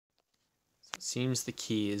It seems the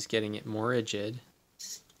key is getting it more rigid.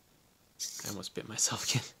 I almost bit myself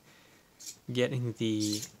again. Getting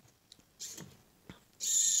the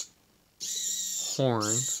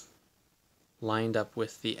horn lined up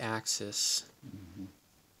with the axis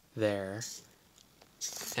there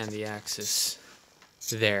and the axis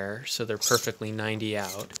there, so they're perfectly 90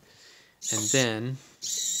 out. And then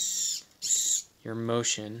your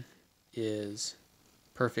motion is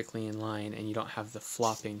perfectly in line, and you don't have the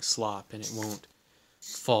flopping slop, and it won't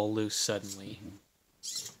fall loose suddenly.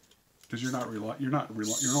 Because you're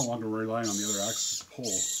no longer relying on the other axis to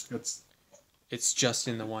pull. It's just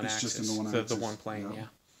in the one axis. Just in the one axis. The one plane, yeah.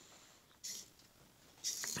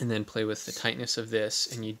 And then play with the tightness of this,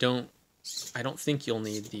 and I don't think you'll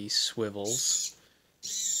need these swivels.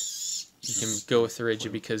 You can go with the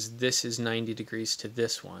rigid because this is 90 degrees to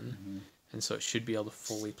this one, and so it should be able to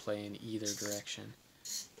fully play in either direction.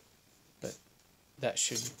 But that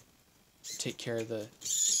should take care of the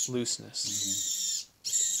looseness.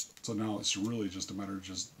 So now it's really just a matter of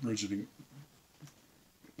just rigiding,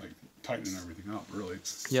 like tightening everything up, really.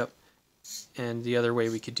 Yep. And the other way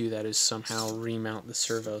we could do that is somehow remount the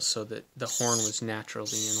servos so that the horn was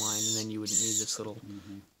naturally in line, and then you wouldn't need this little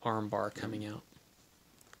arm bar coming out.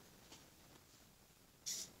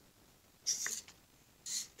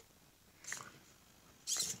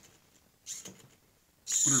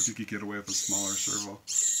 I wonder if you could get away with a smaller servo,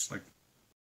 like